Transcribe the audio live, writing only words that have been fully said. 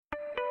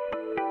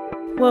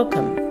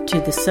Welcome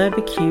to the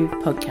Sober Q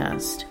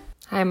podcast.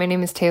 Hi, my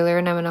name is Taylor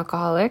and I'm an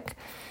alcoholic,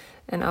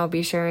 and I'll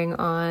be sharing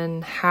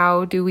on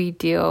how do we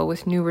deal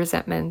with new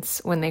resentments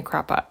when they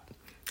crop up.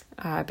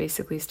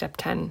 Basically step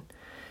 10.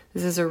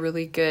 This is a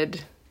really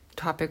good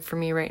topic for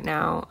me right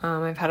now.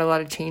 I've had a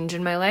lot of change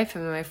in my life.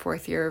 I'm in my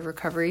 4th year of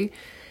recovery,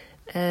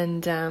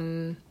 and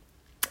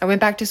I went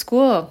back to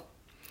school,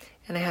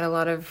 and I had a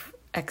lot of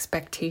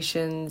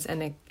expectations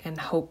and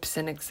hopes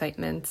and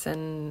excitements,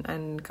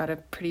 and got a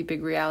pretty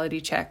big reality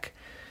check,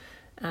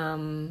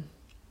 and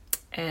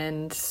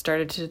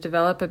started to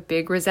develop a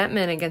big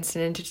resentment against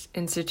an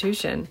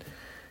institution.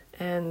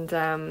 And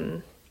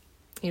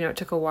it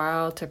took a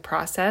while to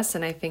process,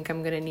 and I think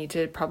I'm going to need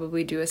to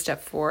probably do a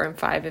step 4 and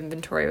 5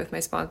 inventory with my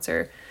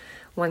sponsor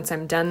once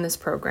I'm done this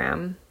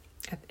program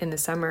in the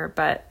summer.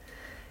 But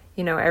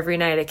every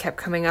night it kept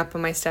coming up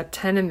on my step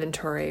 10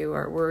 inventory.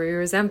 Were we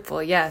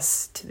resentful?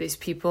 Yes, to these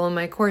people in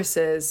my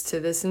courses, to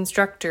this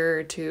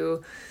instructor,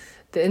 to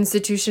the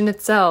institution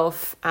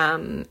itself.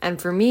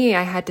 And for me,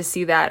 I had to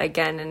see that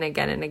again and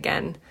again and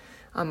again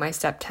on my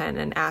step 10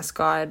 and ask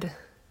God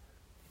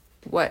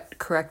what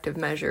corrective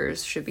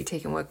measures should be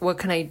taken. What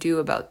can I do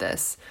about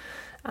this?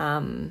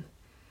 And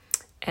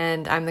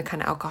I'm the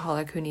kind of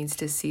alcoholic who needs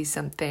to see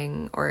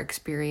something or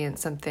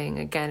experience something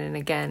again and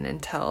again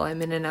until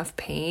I'm in enough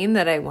pain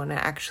that I want to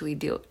actually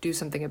do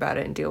something about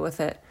it and deal with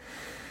it.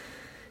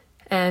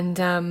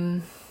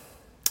 And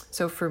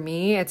so for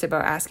me, it's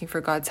about asking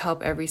for God's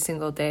help every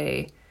single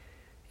day.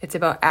 It's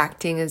about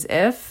acting as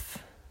if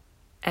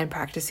and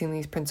practicing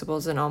these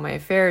principles in all my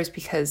affairs,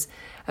 because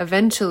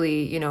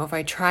eventually, if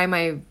I try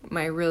my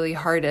really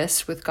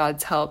hardest with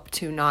God's help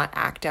to not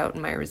act out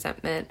in my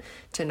resentment,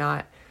 to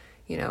not,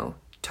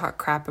 talk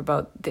crap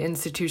about the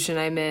institution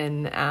I'm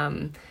in,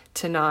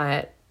 to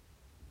not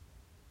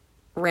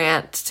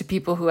rant to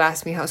people who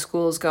ask me how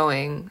school's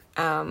going.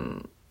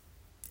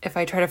 If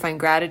I try to find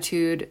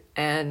gratitude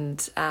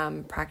and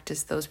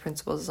practice those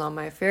principles in all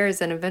my affairs,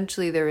 then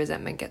eventually the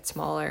resentment gets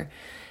smaller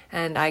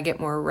and I get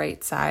more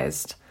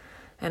right-sized,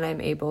 and I'm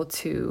able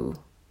to,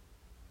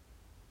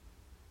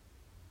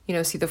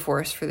 see the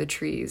forest for the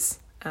trees.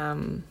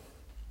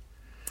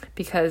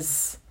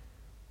 Because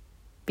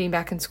being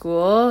back in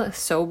school,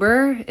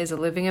 sober, is a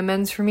living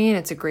amends for me, and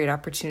it's a great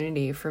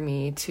opportunity for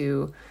me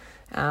to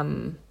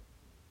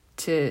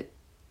get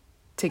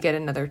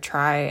another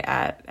try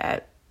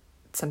at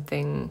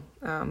something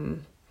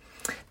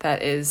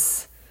that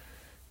is,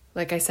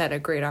 like I said, a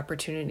great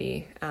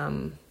opportunity.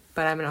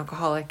 But I'm an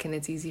alcoholic, and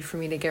it's easy for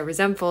me to get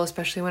resentful,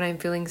 especially when I'm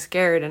feeling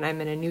scared and I'm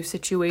in a new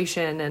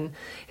situation and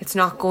it's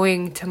not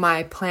going to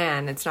my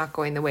plan. It's not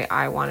going the way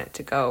I want it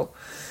to go.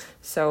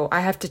 So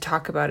I have to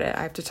talk about it.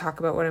 I have to talk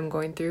about what I'm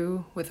going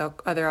through with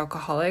other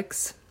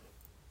alcoholics.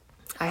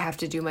 I have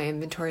to do my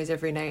inventories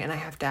every night, and I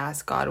have to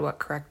ask God what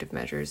corrective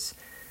measures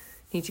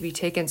need to be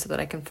taken so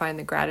that I can find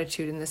the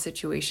gratitude in the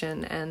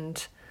situation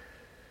and,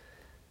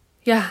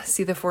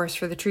 see the forest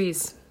for the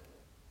trees.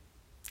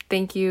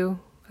 Thank you.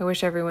 I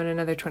wish everyone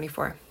another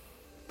 24.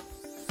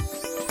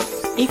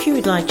 If you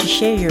would like to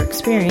share your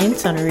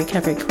experience on a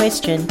recovery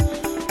question,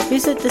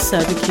 visit the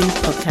Sober Q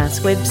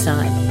podcast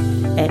website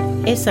at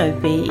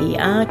soberq.com.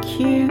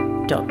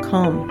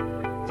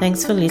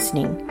 Thanks for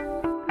listening.